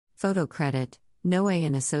Photo credit, Noe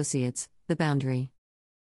and Associates, The Boundary.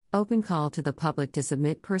 Open call to the public to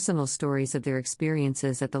submit personal stories of their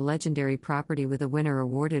experiences at the legendary property, with a winner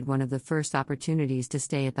awarded one of the first opportunities to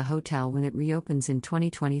stay at the hotel when it reopens in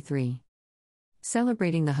 2023.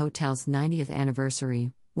 Celebrating the hotel's 90th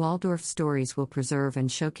anniversary, Waldorf Stories will preserve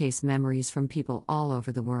and showcase memories from people all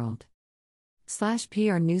over the world.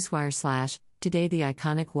 /PR Newswire / Today, the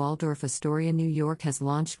iconic Waldorf Astoria, New York has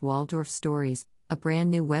launched Waldorf Stories, a brand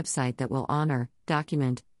new website that will honor,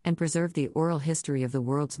 document, and preserve the oral history of the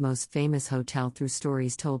world's most famous hotel through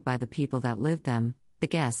stories told by the people that lived them, the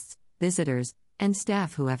guests, visitors, and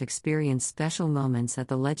staff who have experienced special moments at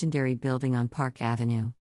the legendary building on Park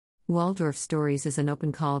Avenue. Waldorf Stories is an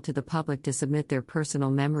open call to the public to submit their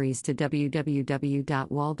personal memories to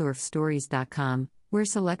www.waldorfstories.com, where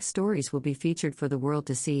select stories will be featured for the world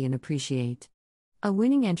to see and appreciate. A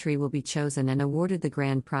winning entry will be chosen and awarded the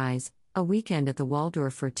grand prize, a weekend at the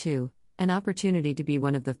Waldorf for two, an opportunity to be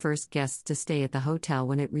one of the first guests to stay at the hotel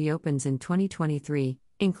when it reopens in 2023,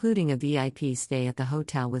 including a VIP stay at the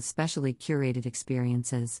hotel with specially curated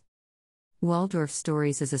experiences. Waldorf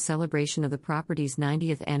Stories is a celebration of the property's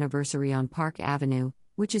 90th anniversary on Park Avenue,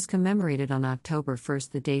 which is commemorated on October 1,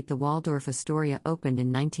 the date the Waldorf Astoria opened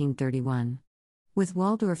in 1931. With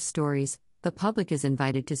Waldorf Stories, the public is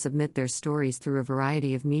invited to submit their stories through a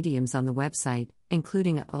variety of mediums on the website,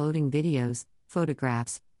 including uploading videos,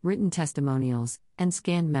 photographs, written testimonials, and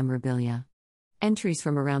scanned memorabilia. Entries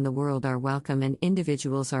from around the world are welcome, and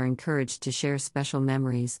individuals are encouraged to share special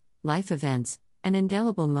memories, life events, and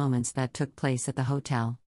indelible moments that took place at the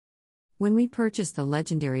hotel. When we purchased the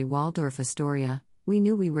legendary Waldorf Astoria, we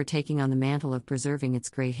knew we were taking on the mantle of preserving its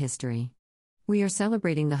great history. We are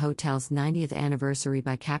celebrating the hotel's 90th anniversary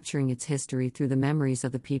by capturing its history through the memories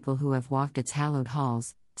of the people who have walked its hallowed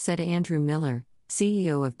halls, said Andrew Miller,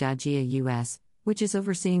 CEO of Dagia US, which is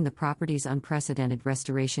overseeing the property's unprecedented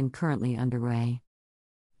restoration currently underway.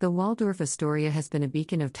 The Waldorf Astoria has been a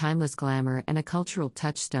beacon of timeless glamour and a cultural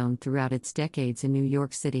touchstone throughout its decades in New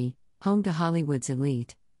York City, home to Hollywood's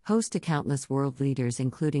elite, host to countless world leaders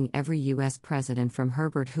including every U.S. president from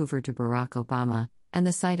Herbert Hoover to Barack Obama, and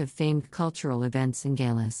the site of famed cultural events and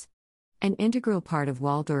galas. An integral part of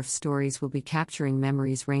Waldorf Stories will be capturing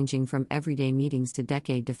memories ranging from everyday meetings to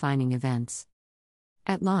decade-defining events.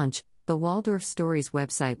 At launch, the Waldorf Stories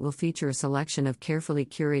website will feature a selection of carefully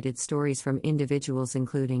curated stories from individuals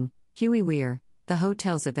including Huey Weir, the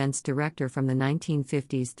hotel's events director from the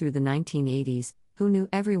 1950s through the 1980s, who knew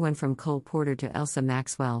everyone from Cole Porter to Elsa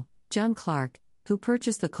Maxwell; John Clark, who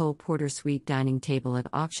purchased the Cole Porter Suite dining table at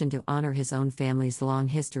auction to honor his own family's long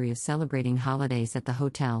history of celebrating holidays at the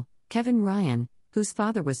hotel; Kevin Ryan, whose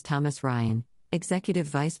father was Thomas Ryan, executive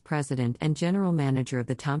vice president and general manager of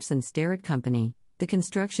the Thompson Starrett Company, the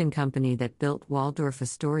construction company that built Waldorf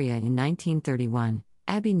Astoria in 1931;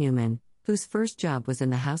 Abby Newman, whose first job was in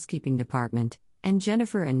the housekeeping department; and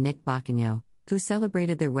Jennifer and Nick Bacchino, who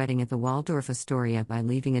celebrated their wedding at the Waldorf Astoria by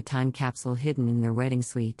leaving a time capsule hidden in their wedding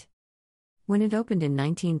suite. When it opened in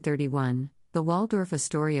 1931, the Waldorf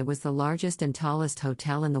Astoria was the largest and tallest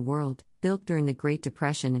hotel in the world, built during the Great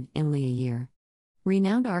Depression in only a year.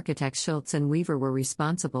 Renowned architects Schultz and Weaver were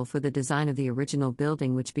responsible for the design of the original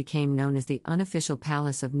building, which became known as the Unofficial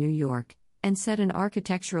Palace of New York, and set an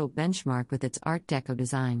architectural benchmark with its Art Deco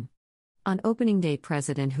design. On opening day,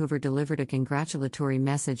 President Hoover delivered a congratulatory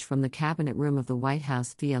message from the Cabinet Room of the White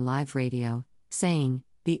House via live radio, saying,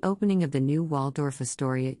 "The opening of the new Waldorf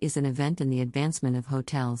Astoria is an event in the advancement of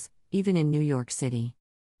hotels, even in New York City.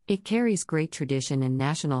 It carries great tradition and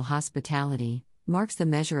national hospitality, marks the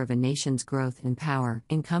measure of a nation's growth in power,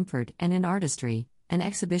 in comfort, and in artistry, an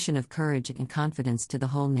exhibition of courage and confidence to the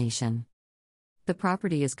whole nation." The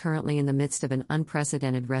property is currently in the midst of an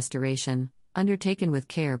unprecedented restoration, undertaken with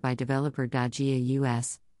care by developer Dagia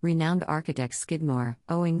US, renowned architects Skidmore,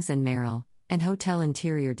 Owings and Merrill, and hotel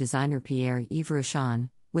interior designer Pierre-Yves Rochon,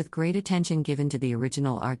 with great attention given to the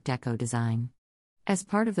original Art Deco design. As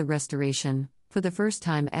part of the restoration, for the first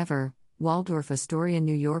time ever, Waldorf Astoria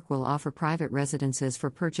New York will offer private residences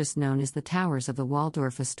for purchase known as the Towers of the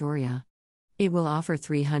Waldorf Astoria. It will offer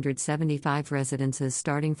 375 residences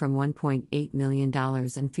starting from $1.8 million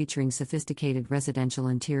and featuring sophisticated residential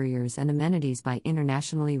interiors and amenities by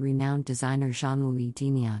internationally renowned designer Jean-Louis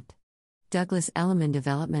Diniot. Douglas Elliman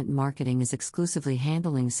Development Marketing is exclusively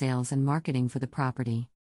handling sales and marketing for the property.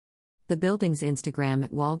 The building's Instagram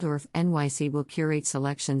at Waldorf NYC will curate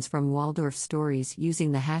selections from Waldorf Stories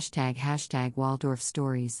using the hashtag Waldorf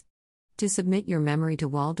Stories. To submit your memory to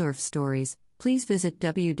Waldorf Stories, please visit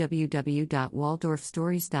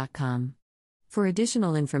www.waldorfstories.com. For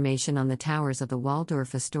additional information on the Towers of the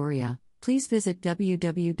Waldorf Astoria, Please visit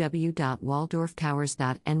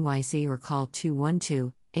www.waldorftowers.nyc or call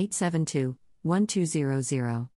 212 872 1200.